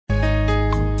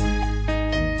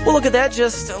Well, look at that.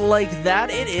 Just like that,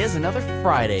 it is another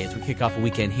Friday as we kick off a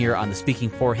weekend here on the Speaking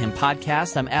For Him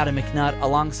podcast. I'm Adam McNutt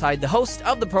alongside the host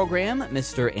of the program,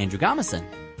 Mr. Andrew Gomison.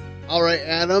 All right,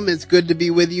 Adam, it's good to be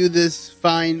with you this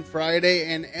fine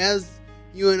Friday. And as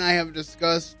you and I have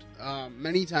discussed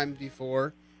many times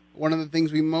before, one of the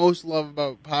things we most love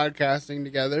about podcasting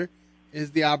together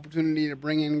is the opportunity to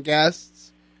bring in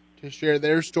guests to share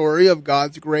their story of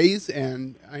God's grace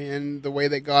and the way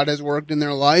that God has worked in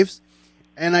their lives.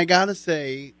 And I gotta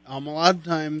say, a lot of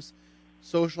times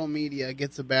social media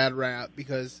gets a bad rap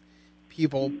because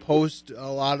people post a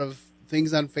lot of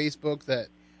things on Facebook that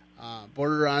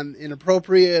border on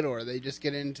inappropriate, or they just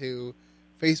get into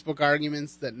Facebook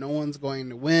arguments that no one's going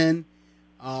to win.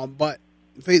 But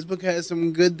Facebook has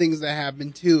some good things that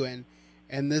happen too.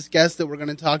 And this guest that we're going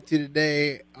to talk to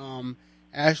today,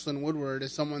 Ashlyn Woodward,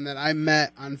 is someone that I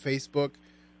met on Facebook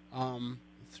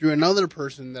through another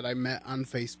person that I met on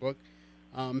Facebook.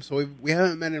 So we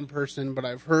haven't met in person, but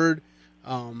I've heard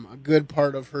a good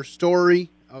part of her story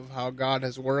of how God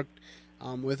has worked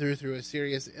with her through a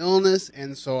serious illness.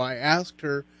 And so I asked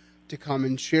her to come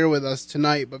and share with us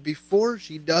tonight. But before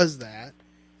she does that,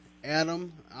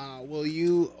 Adam, will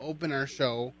you open our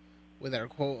show with our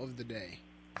quote of the day?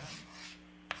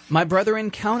 My brethren,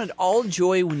 count it all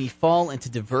joy when ye fall into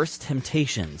diverse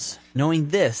temptations, knowing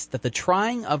this, that the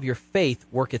trying of your faith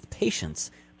worketh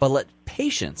patience, but let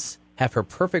patience have her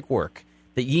perfect work,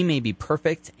 that ye may be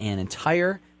perfect and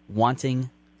entire,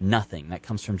 wanting nothing. That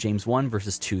comes from James 1,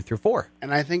 verses 2 through 4.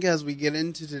 And I think as we get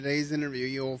into today's interview,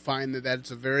 you'll find that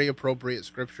that's a very appropriate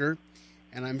scripture.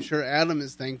 And I'm sure Adam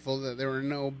is thankful that there were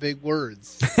no big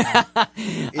words.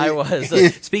 I was.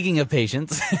 Speaking of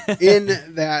patience.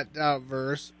 In that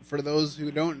verse, for those who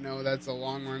don't know, that's a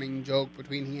long-running joke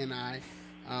between he and I,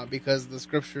 because the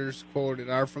scriptures quoted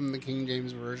are from the King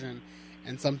James Version,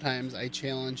 and sometimes I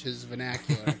challenge his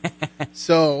vernacular.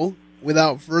 So,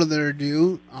 without further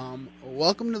ado,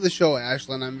 welcome to the show,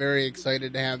 Ashlyn. I'm very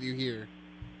excited to have you here.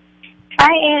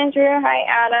 Hi, Andrew. Hi,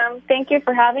 Adam. Thank you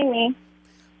for having me.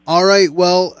 All right.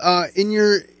 Well, in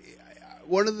your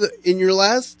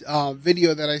last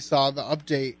video that I saw, the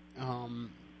update,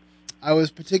 I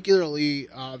was particularly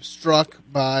struck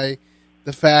by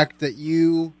the fact that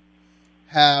you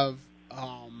have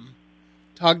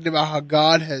talked about how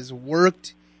God has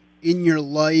worked in your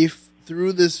life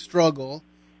through this struggle,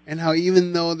 and how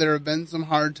even though there have been some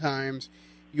hard times,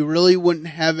 you really wouldn't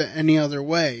have it any other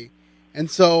way. And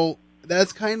so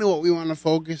that's kind of what we want to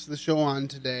focus the show on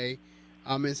today.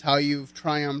 Is how you've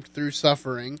triumphed through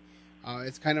suffering.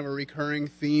 It's kind of a recurring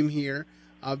theme here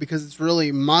because it's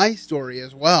really my story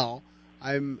as well.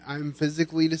 I'm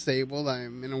physically disabled.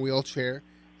 I'm in a wheelchair,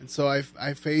 and so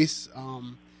I face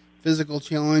physical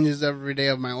challenges every day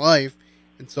of my life,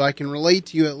 and so I can relate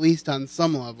to you at least on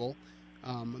some level.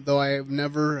 Though I have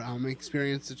never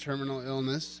experienced a terminal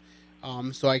illness,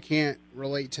 so I can't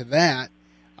relate to that.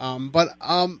 But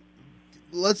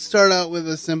let's start out with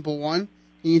a simple one.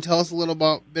 Can you tell us a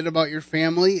little bit about your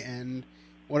family and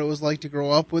what it was like to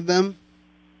grow up with them?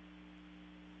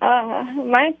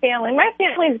 My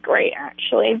family is great,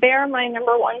 actually. They're my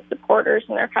number one supporters,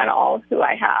 and they're kind of all of who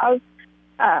I have.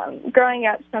 Growing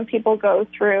up, some people go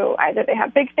through either they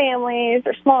have big families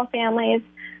or small families.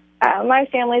 My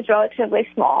family is relatively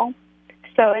small,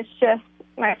 so it's just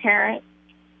my parents,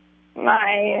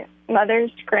 my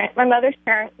mother's parents,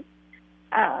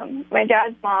 my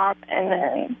dad's mom, and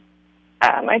then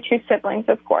my two siblings,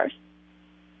 of course.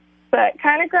 But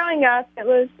kind of growing up, it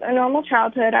was a normal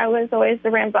childhood. I was always the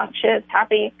rambunctious,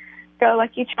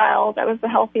 happy-go-lucky child. I was the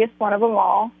healthiest one of them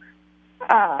all.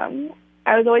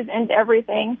 I was always into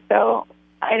everything, so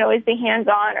I'd always be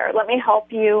hands-on or let me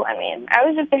help you. I mean, I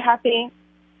was just a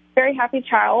very happy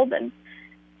child, and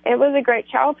it was a great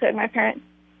childhood. My parents,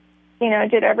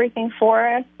 did everything for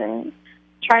us and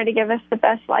tried to give us the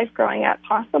best life growing up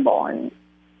possible, and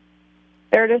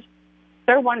they're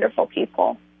wonderful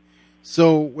people.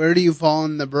 So where do you fall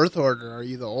in the birth order? Are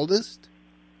you the oldest?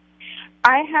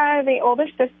 I have the older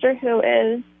sister who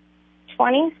is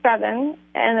 27,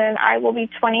 and then I will be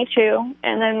 22,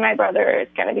 and then my brother is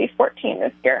going to be 14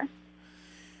 this year.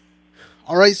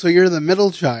 All right, so you're the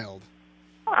middle child.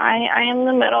 I am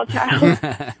the middle child.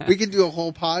 We could do a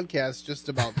whole podcast just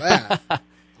about that.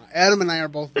 Adam and I are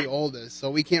both the oldest, so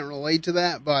we can't relate to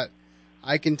that, but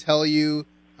I can tell you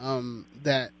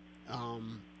that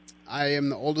I am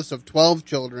the oldest of 12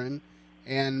 children,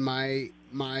 and my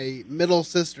middle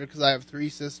sister, because I have three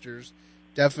sisters,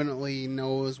 definitely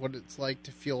knows what it's like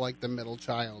to feel like the middle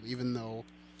child, even though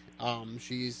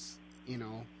she's,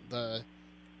 the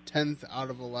 10th out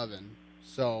of 11.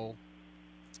 So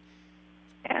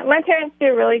yeah, my parents do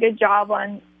a really good job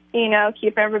on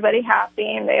keep everybody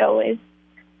happy, and they always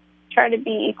try to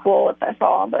be equal with us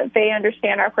all, but they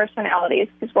understand our personalities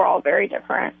because we're all very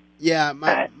different. Yeah,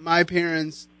 my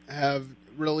parents have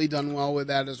really done well with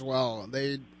that as well.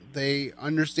 They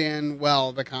understand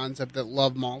well the concept that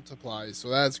love multiplies, so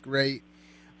that's great.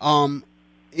 In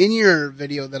your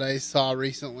video that I saw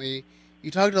recently,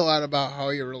 you talked a lot about how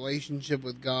your relationship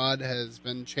with God has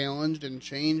been challenged and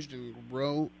changed and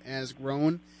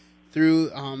grown through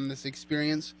this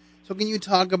experience. So can you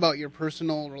talk about your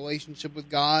personal relationship with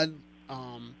God?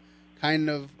 Kind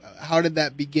of how did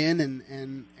that begin,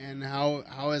 and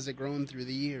how has it grown through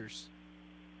the years?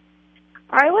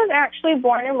 I was actually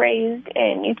born and raised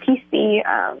in UTC.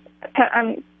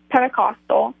 I'm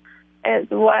Pentecostal is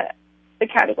what the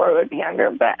category would be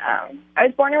under. But I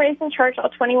was born and raised in church all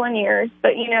 21 years.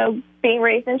 But, being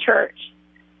raised in church,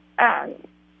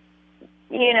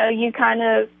 you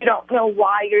don't know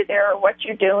why you're there or what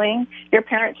you're doing. Your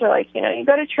parents are like, you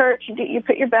go to church, you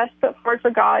put your best foot forward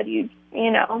for God. You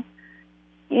don't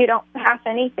half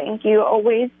anything. You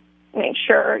always make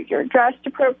sure you're dressed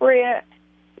appropriate,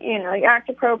 you act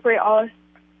appropriate, all of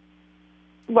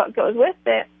what goes with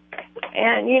it.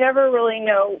 And you never really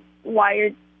know why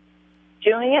you're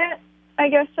doing it, I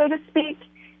guess, so to speak.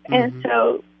 Mm-hmm. And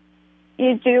so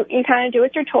you kind of do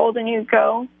what you're told, and you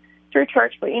go through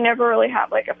church, but you never really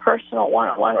have like a personal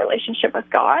one-on-one relationship with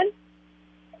God.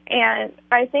 And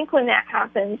I think when that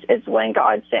happens is when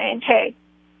God's saying, hey,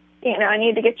 I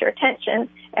need to get your attention,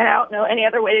 and I don't know any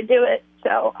other way to do it.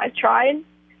 So I've tried,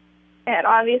 and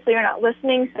obviously you're not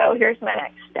listening, so here's my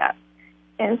next step.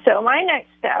 And so my next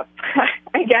step,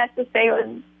 I guess to say,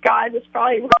 was God was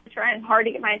probably really trying hard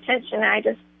to get my attention,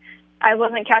 and I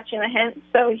wasn't catching the hint.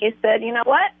 So he said, you know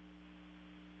what?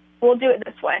 We'll do it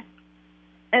this way.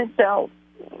 And so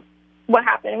what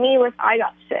happened to me was I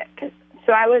got sick.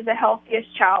 So I was the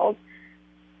healthiest child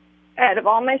out of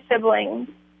all my siblings,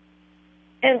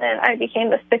 and then I became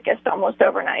the sickest almost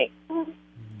overnight.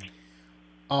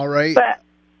 All right. But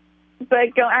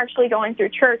actually going through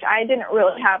church, I didn't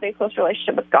really have a close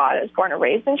relationship with God. I was born and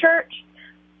raised in church.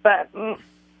 But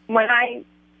when I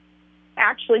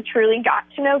actually truly got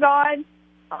to know God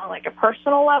on like a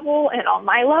personal level and on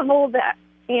my level that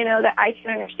I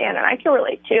can understand and I can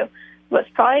relate to, was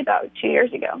probably about 2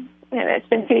 years ago. And it's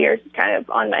been 2 years kind of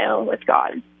on my own with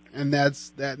God. And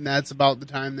that's about the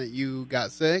time that you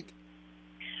got sick?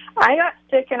 I got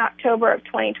sick in October of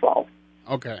 2012.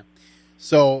 Okay.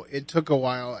 So it took a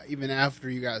while, even after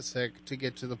you got sick, to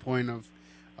get to the point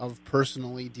of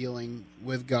personally dealing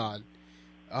with God.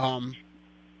 That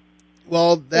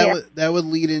would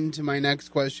lead into my next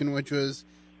question, which was,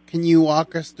 can you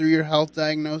walk us through your health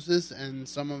diagnosis and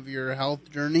some of your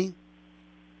health journey?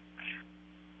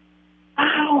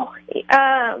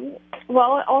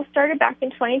 Well, it all started back in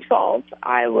 2012.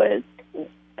 I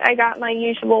got my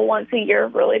usual once a year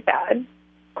really bad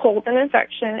cold and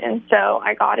infection, and so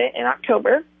I got it in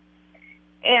October.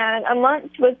 And a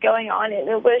month was going on, and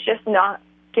it was just not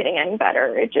getting any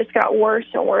better. It just got worse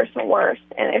and worse and worse,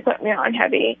 and they put me on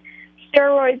heavy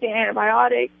steroids and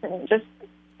antibiotics, and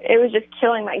it was just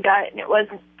killing my gut, and it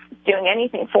wasn't doing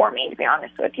anything for me, to be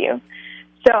honest with you.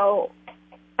 So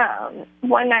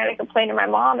one night I complained to my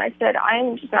mom. I said,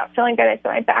 I'm just not feeling good. I said,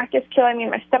 my back is killing me,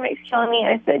 my stomach's killing me.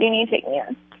 And I said, you need to take me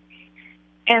in.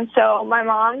 And so my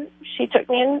mom, she took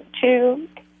me into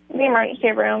the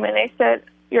emergency room, and they said,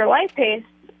 your lipase,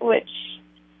 which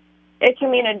it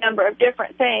can mean a number of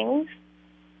different things,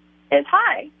 is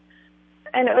high.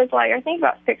 And it was like, I think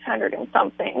about 600 and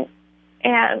something.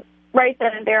 And right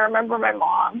then and there, I remember my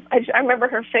mom. I remember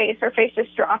her face. Her face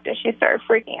just dropped, and she started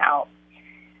freaking out.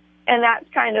 And that's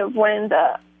kind of when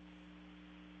the,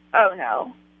 oh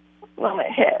no,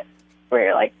 moment hit, where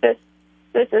you're like, this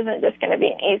isn't just going to be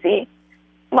an easy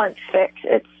month fix.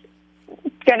 It's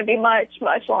going to be much,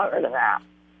 much longer than that.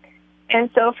 And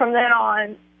so from then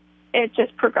on, it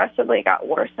just progressively got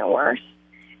worse and worse.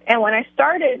 And when I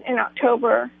started in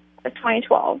October of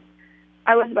 2012,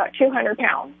 I was about 200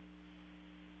 pounds.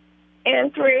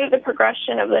 And through the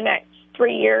progression of the next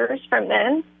 3 years from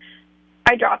then,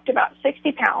 I dropped about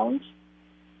 60 pounds.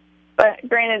 But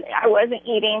granted, I wasn't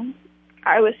eating.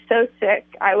 I was so sick,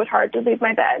 I would hardly leave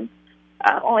my bed.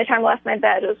 Only time I left my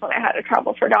bed was when I had to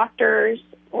travel for doctors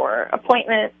or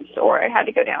appointments, or I had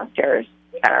to go downstairs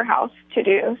at our house to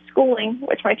do schooling,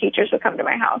 which my teachers would come to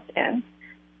my house and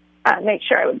make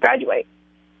sure I would graduate.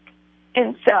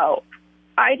 And so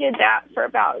I did that for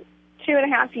about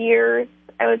 2.5 years.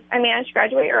 I managed to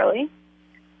graduate early,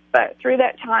 but through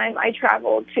that time, I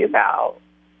traveled to about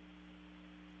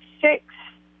 6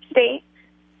 states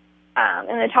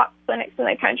in the top clinics in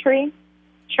the country,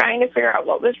 trying to figure out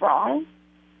what was wrong.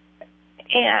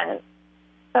 And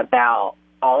about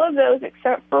all of those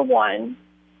except for one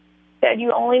said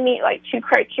you only meet like 2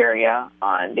 criteria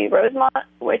on the Rosemont,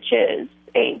 which is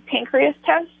a pancreas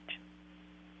test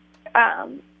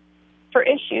for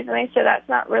issues. And they said that's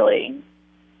not really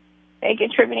a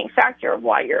contributing factor of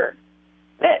why you're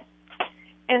this.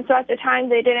 And so at the time,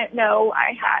 they didn't know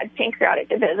I had pancreatic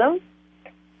divism,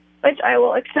 which I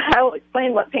will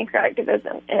explain what pancreatic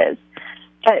divism is.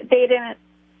 But they didn't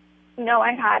know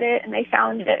I had it, and they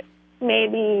found it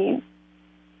maybe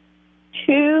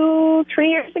 2-3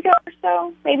 years ago or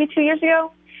so, maybe 2 years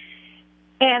ago.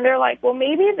 And they're like, well,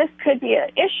 maybe this could be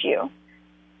an issue.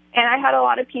 And I had a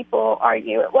lot of people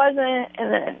argue it wasn't,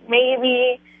 and then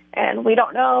maybe, and we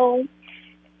don't know.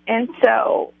 And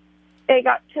so they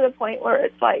got to the point where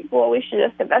it's like, well, we should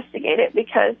just investigate it,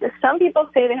 because if some people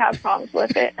say they have problems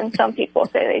with it and some people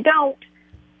say they don't,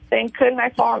 then couldn't I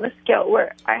fall on the scale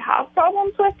where I have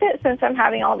problems with it since I'm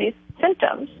having all these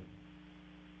symptoms?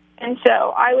 And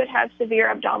so I would have severe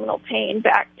abdominal pain,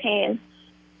 back pain.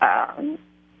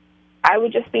 I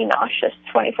would just be nauseous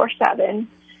 24/7.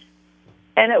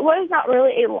 And it was not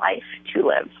really a life to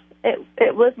live.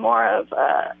 It was more of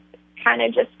a kind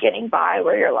of just getting by,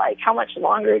 where you're like, how much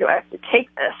longer do I have to take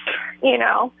this, you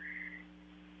know?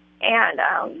 And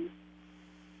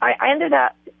I ended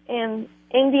up in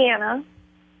Indiana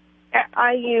at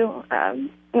IU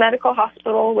Medical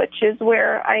Hospital, which is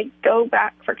where I go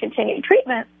back for continued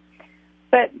treatment.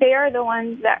 But they are the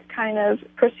ones that kind of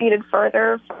proceeded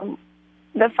further from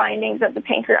the findings of the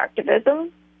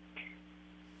pancreativism.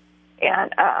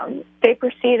 And they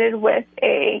proceeded with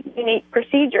a unique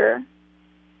procedure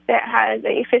that has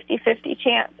a 50-50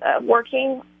 chance of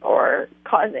working or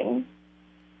causing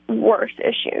worse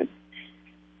issues.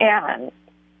 And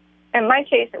in my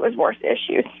case, it was worse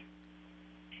issues,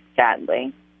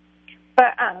 sadly.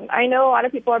 But I know a lot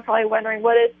of people are probably wondering,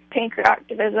 what is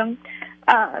pancreativism?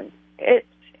 It's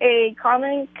a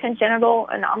common congenital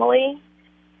anomaly,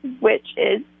 which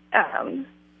is kind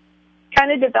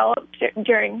of developed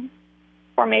during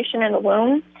formation in the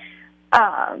womb.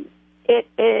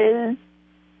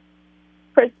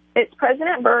 It's present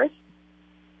at birth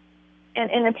and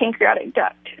in the pancreatic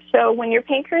duct. So when your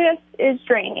pancreas is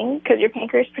draining, because your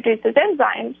pancreas produces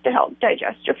enzymes to help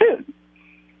digest your food.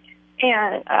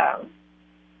 And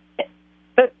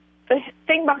the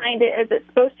thing behind it is it's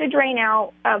supposed to drain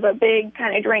out of a big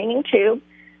kind of draining tube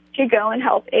to go and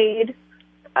help aid,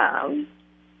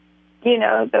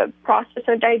 the process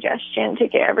of digestion, to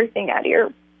get everything out of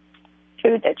your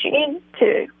food that you need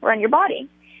to run your body.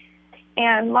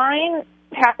 And mine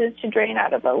happens to drain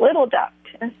out of a little duct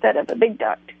instead of a big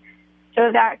duct.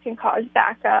 So that can cause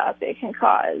backup. It can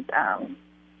cause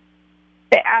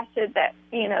the acid that,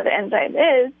 the enzyme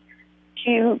is,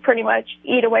 to pretty much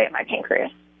eat away at my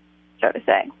pancreas, so to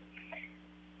say.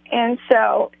 And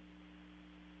so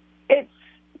it's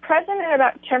present in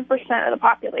about 10% of the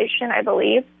population, I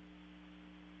believe.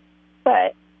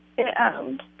 But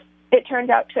it turns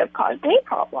out to have caused me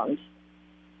problems,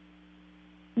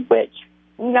 which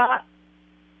not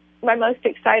my most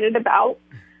excited about,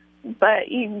 but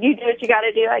you do what you got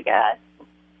to do, I guess.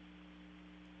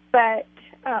 But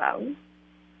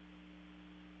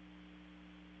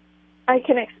I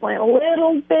can explain a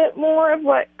little bit more of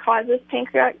what causes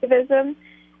pancreativism.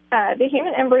 The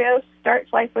human embryo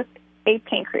starts life with a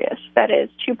pancreas that is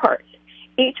 2 parts,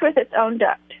 each with its own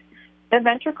duct, the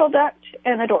ventricle duct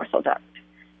and the dorsal duct.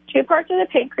 2 parts of the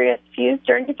pancreas fuse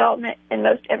during development in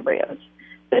most embryos.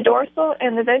 The dorsal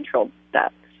and the ventral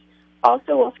ducts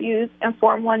also will fuse and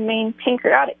form one main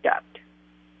pancreatic duct.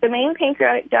 The main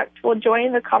pancreatic duct will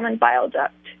join the common bile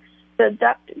duct, the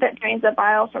duct that drains the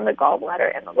bile from the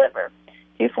gallbladder and the liver,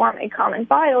 to form a common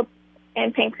bile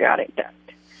and pancreatic duct,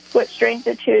 which drains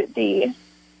into the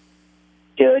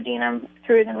duodenum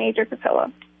through the major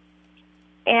papilla.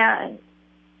 And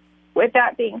with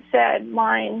that being said,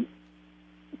 mine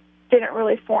didn't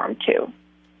really form 2,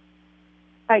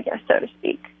 I guess, so to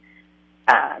speak.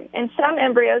 In some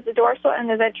embryos, the dorsal and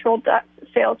the ventral ducts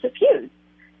fail to fuse.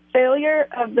 Failure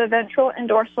of the ventral and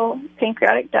dorsal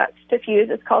pancreatic ducts to fuse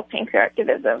is called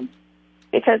pancreativism,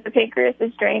 because the pancreas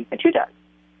is drained by 2 ducts.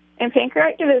 In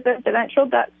pancreativism, the ventral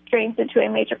duct drains into a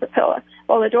major papilla,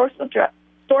 while the dorsal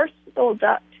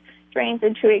duct drains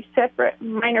into a separate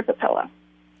minor papilla.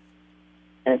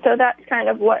 And so that's kind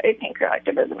of what a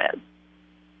pancreativism is.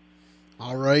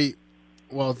 All right.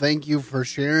 Well, thank you for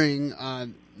sharing.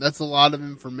 That's a lot of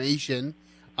information,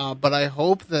 but I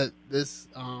hope that this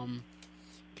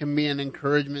can be an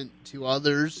encouragement to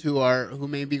others who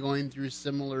may be going through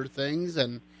similar things,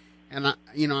 and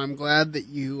I'm glad that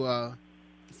you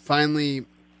finally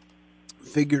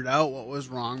figured out what was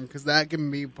wrong, because that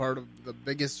can be part of the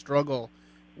biggest struggle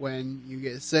when you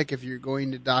get sick, if you're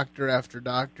going to doctor after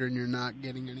doctor and you're not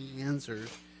getting any answers,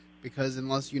 because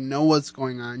unless you know what's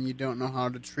going on, you don't know how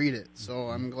to treat it. So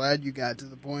I'm glad you got to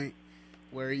the point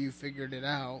where you figured it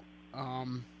out.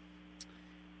 Can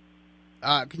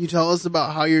you tell us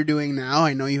about how you're doing now?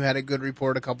 I know you had a good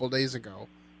report a couple days ago.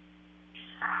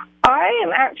 I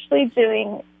am actually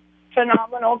doing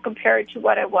phenomenal compared to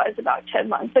what I was about 10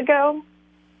 months ago.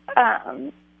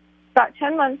 About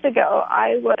 10 months ago,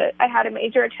 I had a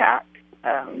major attack.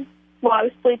 While I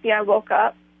was sleeping, I woke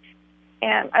up,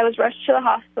 and I was rushed to the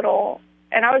hospital,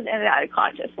 and I was in and out of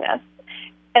consciousness.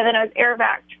 And then I was air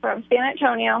vac'd from San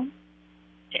Antonio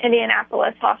to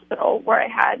Indianapolis Hospital, where I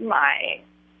had my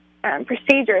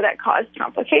procedure that caused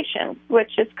complications,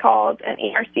 which is called an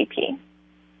ERCP.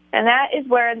 And that is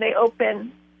where they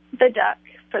open the duct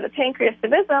for the pancreas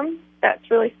divisum that's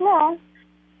really small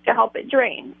to help it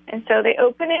drain. And so they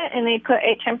open it and they put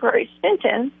a temporary stent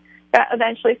in that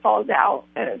eventually falls out,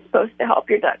 and it's supposed to help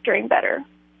your duct drain better.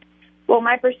 Well,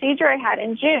 my procedure I had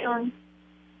in June,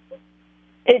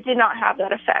 it did not have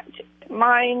that effect.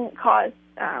 Mine caused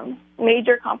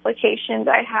major complications.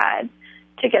 I had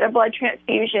to get a blood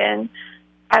transfusion.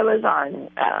 I was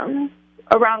on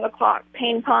around-the-clock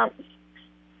pain pumps.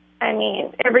 I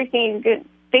mean, everything you could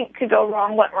think could go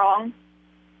wrong went wrong.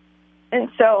 And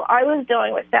so I was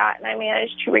dealing with that, and I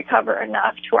managed to recover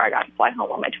enough to where I got to fly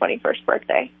home on my 21st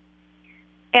birthday.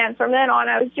 And from then on,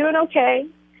 I was doing okay.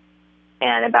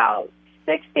 And about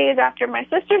 6 days after my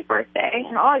sister's birthday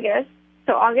in August,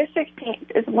 so August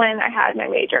 16th is when I had my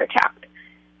major attack.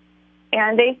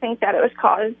 And they think that it was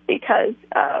caused because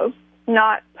of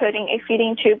not putting a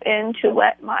feeding tube in to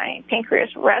let my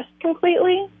pancreas rest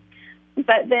completely.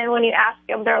 But then when you ask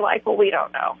them, they're like, well, we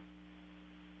don't know.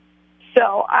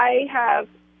 So I have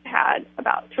had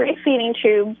about 3 feeding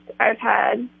tubes. I've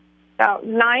had about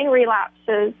 9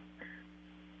 relapses.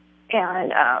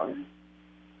 And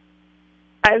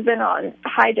I've been on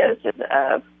high doses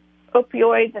of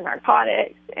opioids and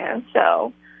narcotics. And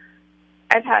so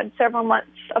I've had several months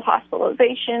of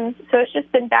hospitalizations. So it's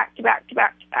just been back to back to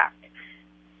back to back.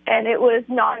 And it was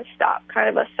nonstop kind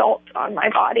of assault on my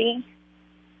body.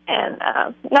 And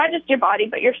not just your body,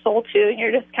 but your soul, too. And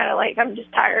you're just kind of like, I'm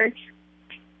just tired.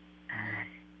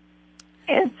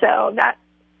 And so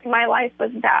my life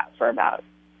was that for about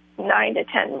 9 to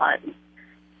 10 months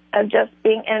of just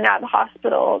being in and out of the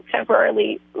hospital,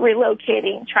 temporarily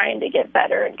relocating, trying to get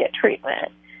better and get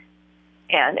treatment.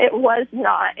 And it was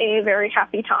not a very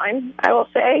happy time, I will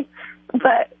say.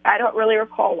 But I don't really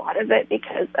recall a lot of it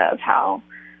because of how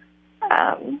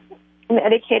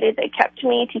medicated they kept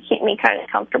me to keep me kind of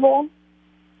comfortable.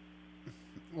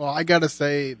 Well, I gotta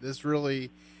say, this really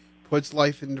puts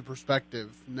life into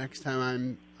perspective. Next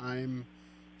time I'm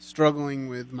struggling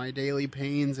with my daily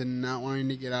pains and not wanting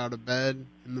to get out of bed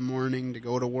in the morning to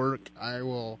go to work, I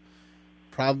will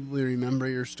probably remember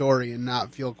your story and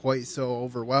not feel quite so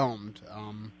overwhelmed.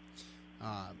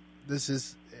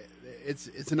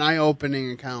 It's an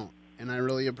eye-opening account, and I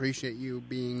really appreciate you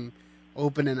being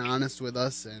open and honest with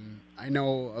us. And I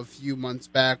know a few months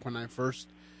back when I first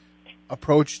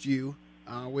approached you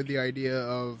with the idea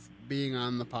of being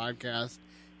on the podcast,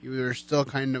 you were still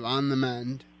kind of on the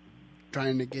mend,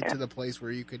 trying to get to the place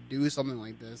where you could do something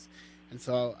like this. And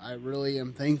so I really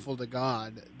am thankful to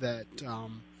God that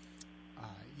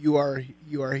you are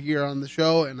here on the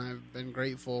show, and I've been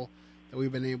grateful that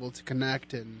we've been able to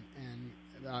connect and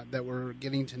that we're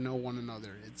getting to know one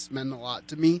another. It's meant a lot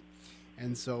to me,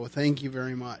 and so thank you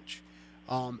very much.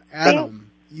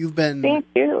 Adam, you've been... Thank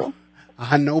you.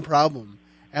 No problem.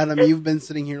 Adam, you've been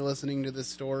sitting here listening to this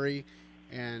story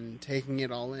and taking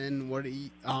it all in. What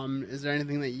is there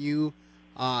anything that you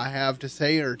have to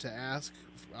say or to ask,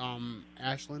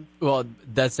 Ashlyn? Well,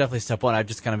 that's definitely step one. I've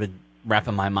just kind of been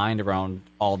wrapping my mind around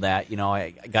all that. You know,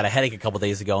 I got a headache a couple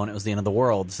days ago, and it was the end of the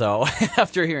world. So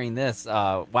after hearing this,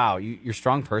 wow, you're a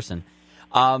strong person.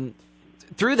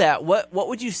 Through that, what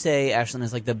would you say, Ashlyn,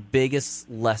 is like the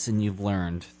biggest lesson you've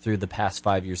learned through the past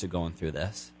 5 years of going through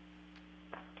this?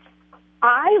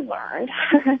 I learned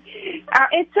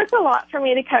it took a lot for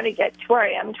me to kind of get to where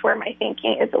I am, to where my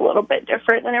thinking is a little bit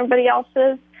different than everybody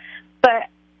else's. But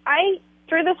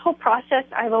through this whole process,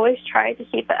 I've always tried to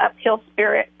keep an uphill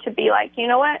spirit, to be like, you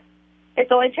know what?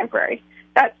 It's only temporary.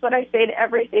 That's what I say to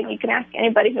everything. You can ask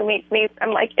anybody who meets me.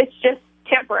 I'm like, it's just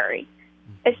temporary.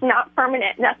 It's not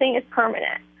permanent. Nothing is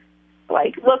permanent.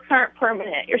 Like, looks aren't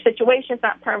permanent. Your situation's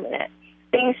not permanent.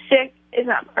 Being sick is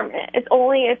not permanent. It's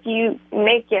only if you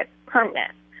make it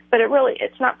permanent. But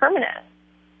it's not permanent.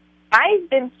 I've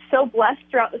been so blessed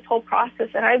throughout this whole process,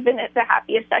 and I've been the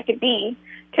happiest I could be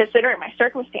considering my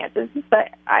circumstances, but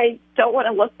I don't want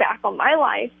to look back on my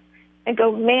life and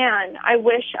go, man, I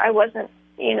wish I wasn't,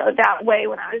 that way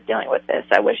when I was dealing with this.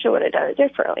 I wish I would have done it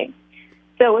differently.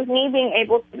 So with me being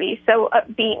able to be so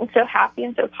upbeat and so happy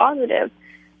and so positive,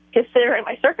 considering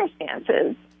my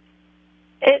circumstances,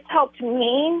 it's helped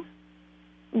me,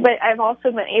 but I've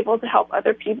also been able to help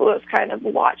other people who have kind of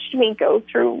watched me go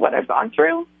through what I've gone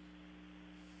through.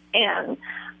 And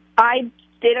I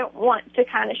didn't want to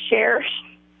kind of share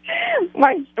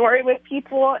my story with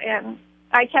people, and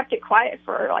I kept it quiet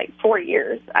for like 4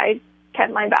 years. I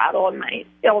kept my battle and my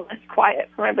illness quiet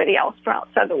from everybody else from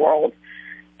outside the world.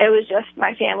 It was just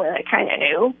my family that kind of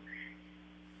knew.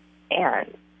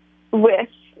 And with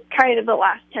kind of the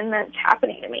last 10 months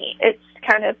happening to me, it's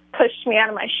kind of pushed me out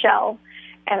of my shell,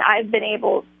 and I've been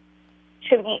able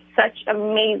to meet such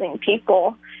amazing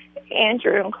people,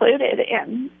 Andrew included,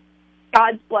 and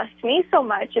God's blessed me so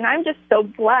much, and I'm just so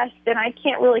blessed, and I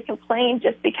can't really complain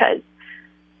just because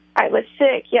I was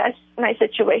sick. Yes, my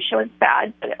situation was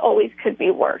bad, but it always could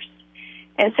be worse.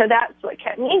 And so that's what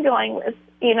kept me going was,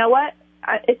 you know what,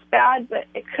 it's bad, but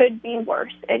it could be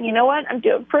worse. And you know what, I'm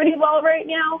doing pretty well right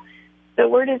now, so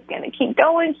we're just going to keep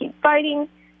going, keep fighting,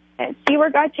 and see where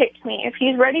God takes me. If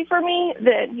he's ready for me,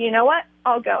 then you know what,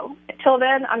 I'll go. Until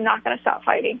then, I'm not going to stop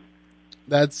fighting.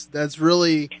 That's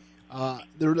really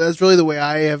the way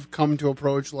I have come to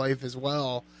approach life as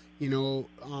well.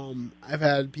 I've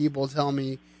had people tell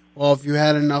me, well, if you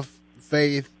had enough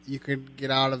faith, you could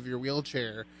get out of your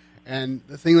wheelchair. And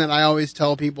the thing that I always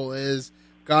tell people is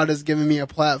God has given me a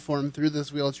platform through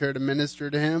this wheelchair to minister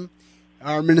to him,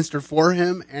 or minister for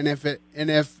him. And if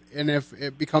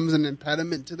it becomes an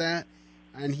impediment to that,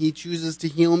 and he chooses to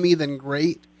heal me, then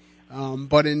great.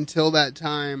 But until that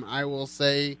time, I will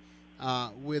say,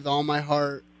 with all my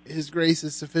heart, his grace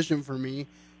is sufficient for me.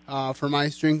 For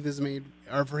his strength is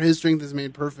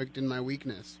made perfect in my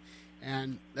weakness.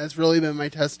 And that's really been my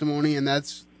testimony, and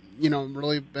that's,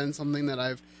 really been something that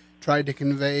I've tried to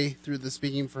convey through the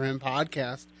Speaking for Him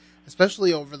podcast,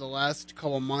 especially over the last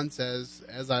couple months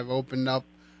as I've opened up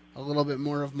a little bit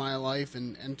more of my life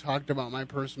and talked about my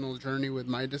personal journey with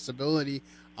my disability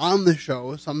on the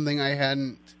show, something I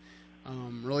hadn't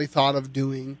really thought of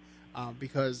doing,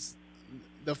 because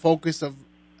the focus of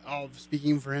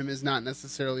Speaking for Him is not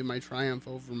necessarily my triumph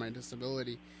over my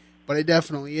disability, but it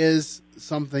definitely is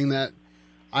something that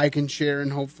I can share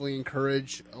and hopefully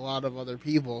encourage a lot of other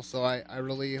people. So I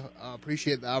really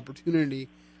appreciate the opportunity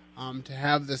to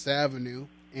have this avenue.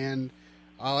 And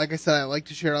like I said, I like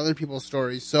to share other people's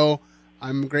stories. So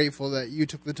I'm grateful that you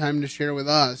took the time to share with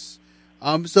us.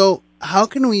 So how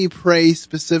can we pray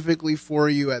specifically for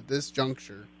you at this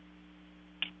juncture?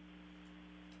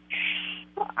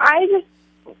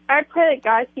 I pray that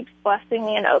God keeps blessing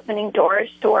me and opening doors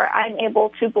to where I'm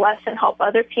able to bless and help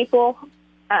other people,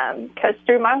 because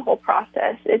through my whole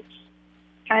process, it's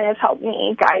kind of helped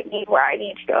me, guide me where I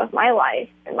need to go with my life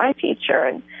and my future.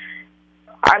 And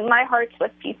my heart's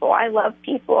with people. I love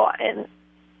people, and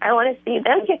I want to see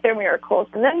them get their miracles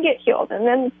and them get healed and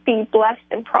then be blessed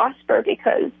and prosper,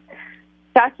 because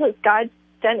that's what God's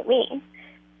done to me.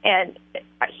 And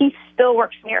he still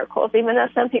works miracles, even though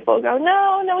some people go,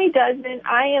 no, he doesn't.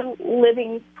 I am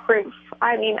living proof.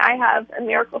 I mean, I have a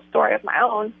miracle story of my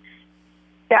own,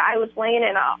 that I was laying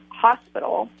in a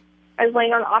hospital. I was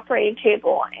laying on the operating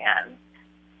table,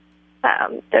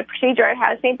 and the procedure I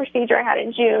had, same procedure I had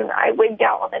in June, I wigged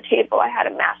out on the table. I had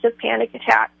a massive panic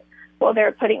attack while they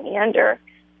were putting me under.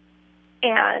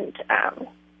 And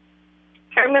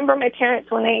I remember my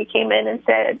parents, when they came in and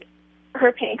said,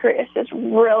 her pancreas is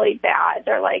really bad.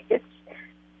 They're like, it's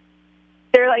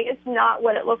not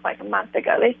what it looked like a month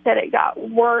ago. They said it got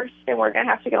worse, and we're going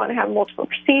to have to go and have multiple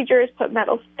procedures, put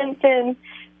metal stents in,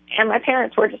 and my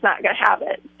parents were just not going to have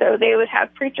it. So they would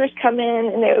have preachers come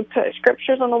in, and they would put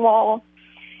scriptures on the wall,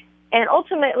 and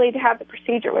ultimately to have the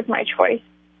procedure was my choice.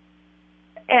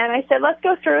 And I said, let's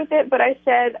go through with it, but I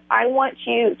said, I want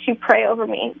you to pray over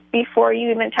me before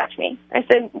you even touch me. I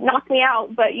said, knock me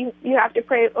out, but you have to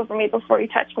pray over me before you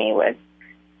touch me with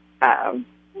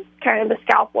kind of the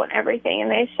scalpel and everything. And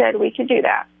they said we could do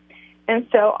that. And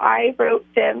so I wrote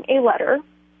them a letter.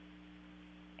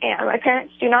 And my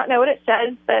parents do not know what it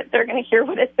says, but they're going to hear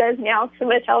what it says now, because I'm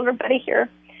going to tell everybody here.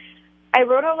 I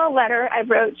wrote on a letter, I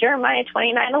wrote Jeremiah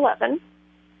 29:11.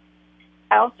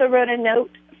 I also wrote a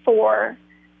note for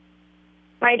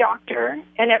my doctor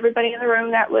and everybody in the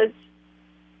room that was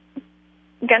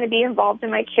going to be involved in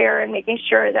my care and making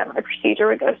sure that my procedure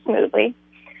would go smoothly.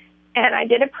 And I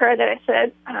did a prayer that I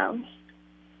said,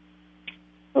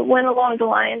 went along the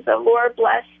lines of, Lord,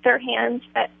 bless their hands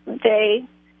that they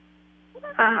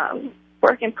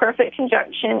work in perfect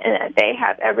conjunction and that they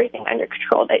have everything under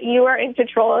control, that you are in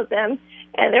control of them,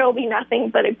 and there will be nothing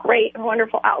but a great and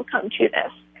wonderful outcome to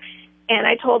this. And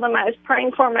I told them I was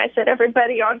praying for them. I said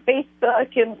everybody on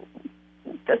Facebook and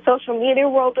the social media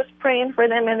world was praying for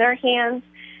them in their hands.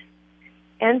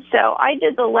 And so I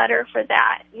did the letter for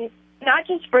that, not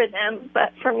just for them,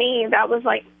 but for me. That was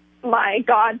like, my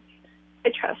God, I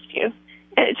trust you.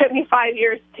 And it took me 5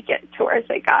 years to get to where I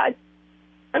say, God,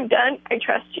 I'm done. I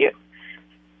trust you.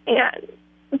 And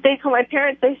they told my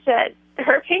parents, they said,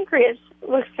 her pancreas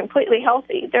looks completely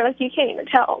healthy. They're like, you can't even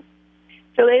tell.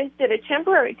 So they just did a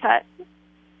temporary cut.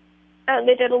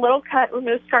 They did a little cut,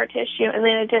 removed scar tissue, and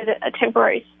then they did a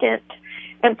temporary stent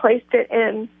and placed it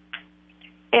in.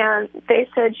 And they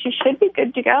said she should be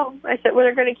good to go. I said, well,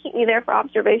 they're going to keep me there for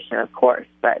observation, of course.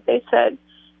 But they said,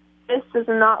 this does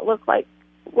not look like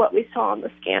what we saw on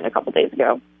the scan a couple days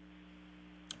ago.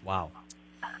 Wow.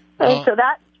 And so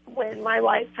that's when my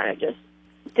life kind of just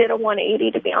did a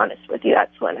 180, to be honest with you.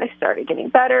 That's when I started getting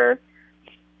better.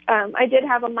 I did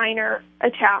have a minor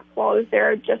attack while I was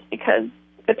there just because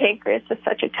the pancreas is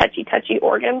such a touchy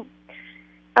organ.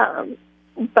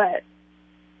 But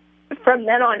from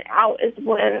then on out is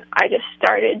when I just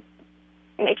started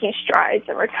making strides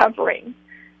and recovering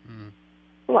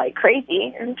like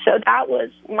crazy. And so that was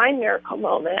my miracle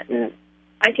moment. And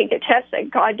I can attest that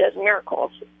God does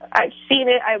miracles. I've seen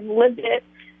it. I've lived it.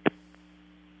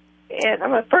 And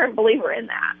I'm a firm believer in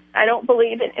that. I don't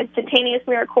believe in instantaneous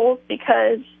miracles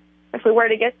because if we were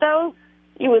to get those,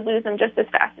 you would lose them just as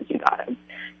fast as you got them.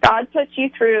 God puts you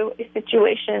through a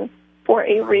situation for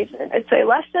a reason. It's a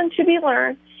lesson to be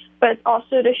learned, but it's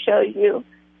also to show you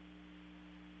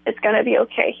it's going to be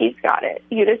okay. He's got it.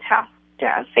 You just have to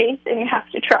have faith and you have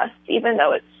to trust, even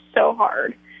though it's so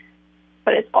hard.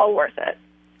 But it's all worth it.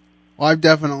 Well, I've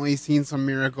definitely seen some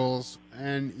miracles,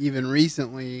 and even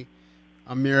recently,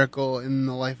 a miracle in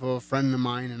the life of a friend of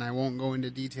mine, and I won't go into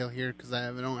detail here because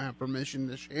I don't have permission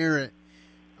to share it.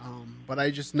 But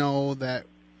I just know that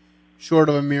short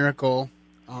of a miracle,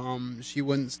 she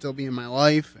wouldn't still be in my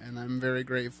life, and I'm very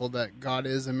grateful that God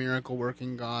is a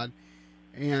miracle-working God.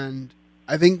 And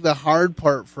I think the hard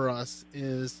part for us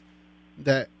is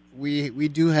that we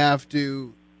do have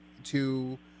to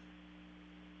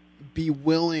be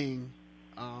willing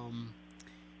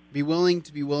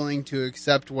to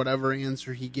accept whatever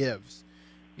answer he gives.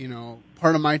 You know,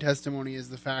 part of my testimony is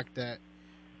the fact that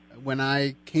when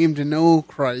I came to know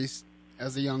Christ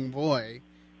as a young boy,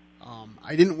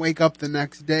 I didn't wake up the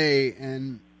next day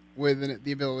and with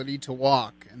the ability to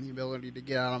walk and the ability to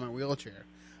get out of my wheelchair.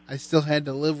 I still had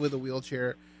to live with a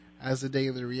wheelchair as a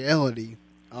daily reality.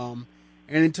 And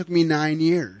it took me 9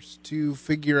 years to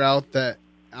figure out that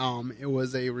it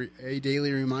was a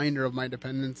daily reminder of my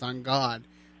dependence on God,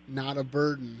 not a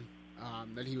burden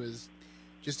that he was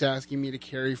just asking me to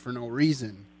carry for no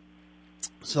reason.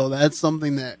 So that's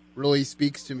something that really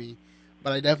speaks to me.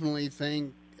 But I'm definitely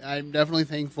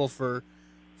thankful for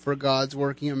God's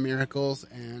working of miracles,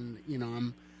 and you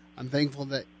know, I'm thankful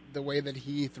that the way that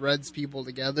he threads people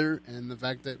together, and the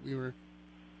fact that we were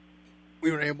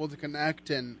able to connect,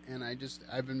 and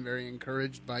I've been very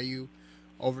encouraged by you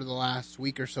over the last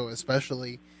week or so,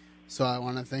 especially. So I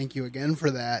want to thank you again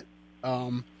for that.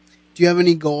 Do you have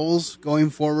any goals going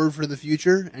forward for the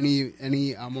future?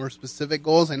 Any more specific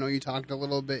goals? I know you talked a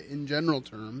little bit in general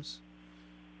terms.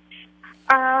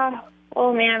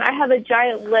 Oh man, I have a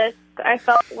giant list. I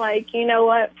felt like,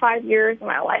 5 years of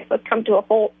my life would come to a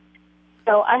halt.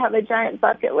 So I have a giant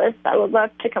bucket list I would love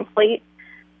to complete.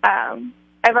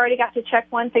 I've already got to check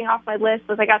one thing off my list,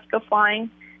 was I got to go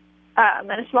flying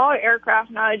in a smaller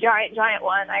aircraft, not a giant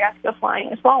one. I got to go flying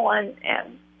in a small one,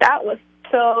 and that was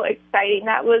so exciting.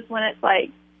 That was when it's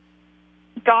like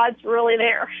God's really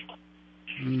there.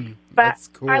 But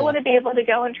cool. I want to be able to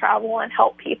go and travel and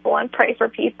help people and pray for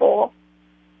people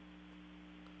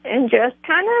and just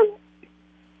kind of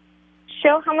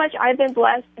show how much I've been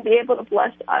blessed and be able to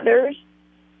bless others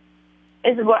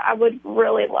is what I would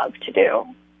really love to do.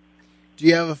 Do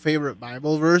you have a favorite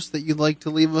Bible verse that you'd like to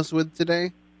leave us with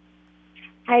today?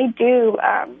 I do.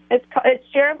 It's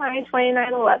Jeremiah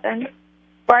 29:11.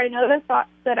 For I know the thoughts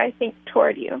that I think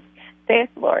toward you, saith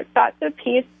the Lord, thoughts of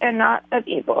peace and not of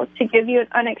evil, to give you an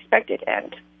unexpected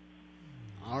end.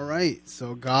 All right.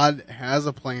 So God has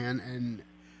a plan, and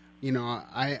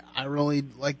I really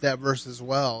like that verse as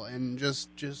well, and just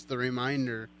the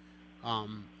reminder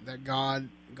that God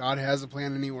has a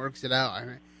plan and he works it out.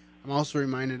 I'm also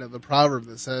reminded of the proverb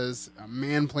that says, "A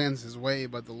man plans his way,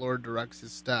 but the Lord directs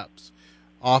his steps."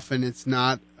 Often it's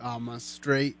not a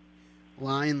straight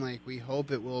line like we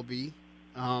hope it will be.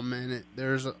 And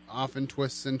there's often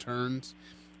twists and turns.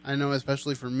 I know,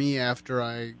 especially for me, after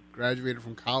I graduated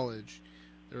from college,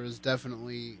 there's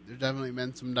definitely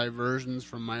been some diversions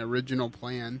from my original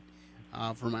plan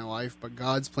for my life. But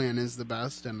God's plan is the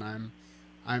best, and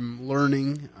I'm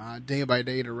learning day by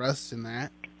day to rest in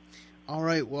that. All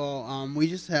right, well, we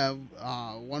just have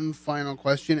one final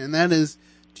question, and that is,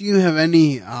 do you have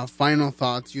any final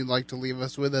thoughts you'd like to leave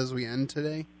us with as we end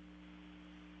today?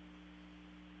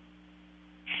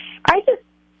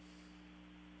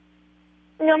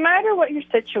 No matter what your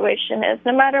situation is,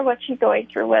 no matter what you're going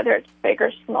through, whether it's big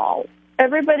or small,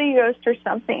 everybody goes through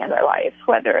something in their life,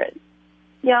 whether it's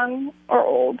young or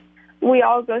old. We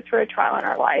all go through a trial in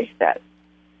our life that's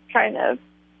kind of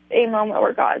a moment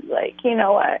where God's like, you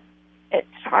know what, it's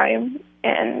time.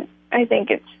 And I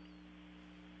think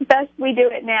it's best we do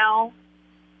it now.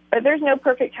 But there's no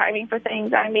perfect timing for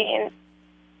things. I mean,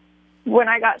 when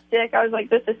I got sick, I was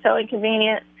like, this is so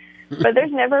inconvenient. But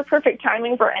there's never perfect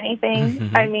timing for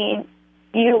anything. I mean,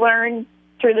 you learn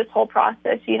through this whole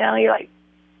process, you know, you're like,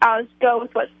 I'll just go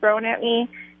with what's thrown at me,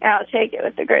 and I'll take it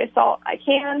with the greatest salt I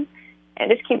can, and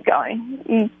just keep going.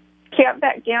 You can't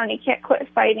back down. You can't quit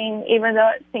fighting, even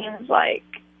though it seems like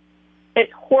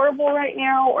it's horrible right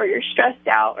now, or you're stressed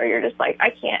out, or you're just like, I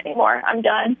can't anymore. I'm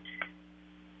done.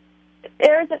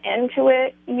 There's an end to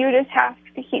it. You just have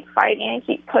to keep fighting and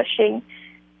keep pushing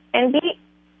and be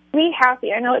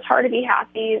happy. I know it's hard to be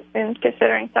happy in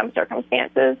considering some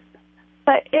circumstances,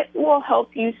 but it will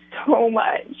help you so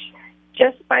much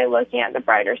just by looking at the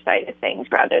brighter side of things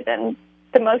rather than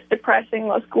the most depressing,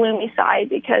 most gloomy side,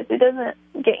 because it doesn't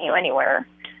get you anywhere.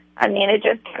 I mean, it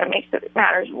just kind of makes it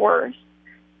matters worse.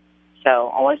 So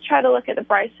always try to look at the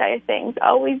bright side of things.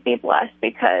 Always be blessed,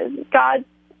 because God's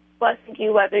blessing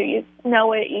you whether you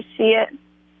know it, you see it.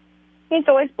 He's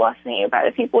always blessing you by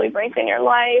the people He brings in your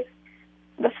life,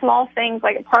 the small things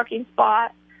like a parking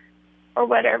spot or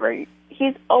whatever.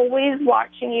 He's always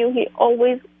watching you. He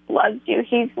always loves you.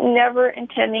 He's never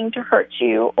intending to hurt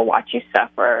you or watch you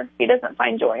suffer. He doesn't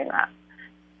find joy in that.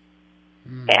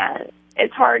 And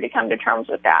it's hard to come to terms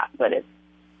with that, but it's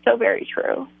so very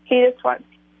true. He just wants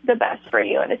the best for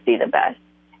you and to see the best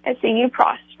and see you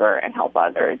prosper and help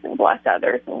others and bless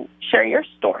others and share your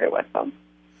story with them.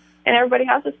 And everybody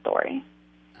has a story.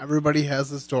 Everybody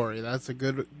has a story. That's a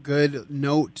good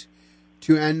note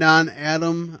to end on.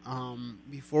 Adam,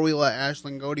 before we let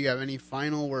Ashlyn go, do you have any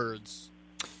final words?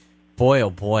 Boy, oh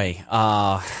boy.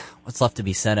 What's left to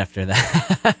be said after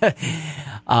that?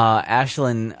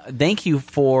 Ashlyn, thank you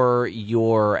for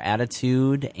your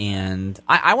attitude, and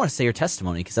I want to say your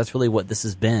testimony, because that's really what this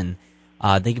has been.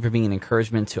 Thank you for being an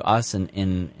encouragement to us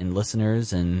and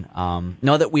listeners, and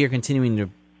know that we are continuing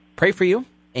to pray for you,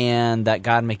 and that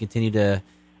God may continue to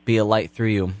be a light through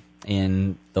you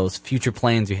in those future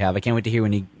plans you have. I can't wait to hear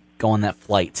when you go on that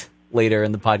flight later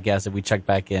in the podcast if we check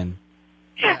back in.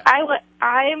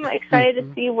 I'm excited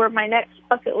to see where my next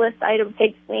bucket list item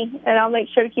takes me, and I'll make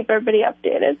sure to keep everybody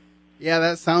updated. Yeah,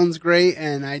 that sounds great,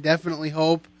 and I definitely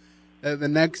hope that the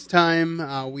next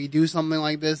time we do something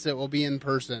like this, it will be in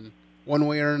person, one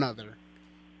way or another.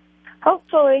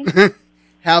 Hopefully.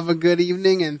 Have a good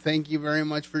evening, and thank you very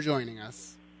much for joining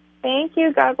us. Thank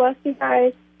you. God bless you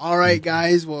guys. All right,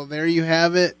 guys. Well, there you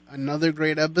have it. Another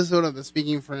great episode of the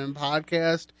Speaking for Him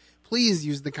podcast. Please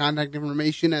use the contact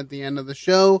information at the end of the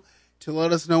show to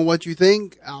let us know what you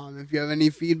think. If you have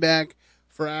any feedback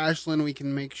for Ashlyn, we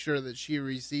can make sure that she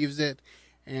receives it,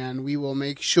 and we will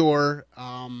make sure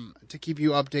to keep you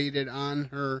updated on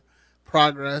her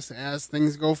progress as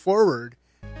things go forward.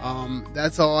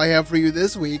 That's all I have for you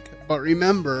this week, but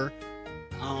remember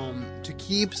to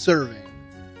keep serving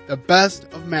the best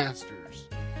of masters,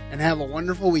 and have a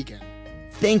wonderful weekend.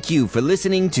 Thank you for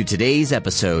listening to today's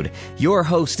episode. Your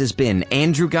host has been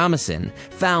Andrew Gomison,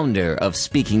 founder of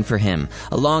Speaking for Him,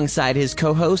 alongside his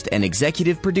co-host and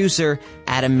executive producer,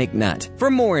 Adam McNutt. For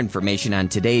more information on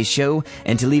today's show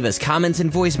and to leave us comments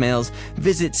and voicemails,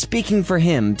 visit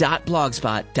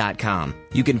speakingforhim.blogspot.com.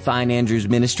 You can find Andrew's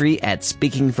ministry at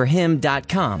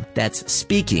speakingforhim.com. That's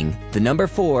speaking,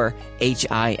 4,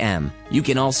 HIM. You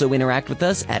can also interact with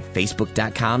us at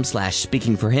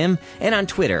facebook.com/speakingforhim and on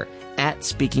Twitter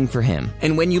 @SpeakingForHim.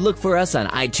 And when you look for us on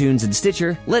iTunes and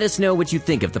Stitcher, let us know what you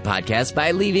think of the podcast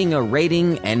by leaving a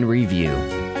rating and review.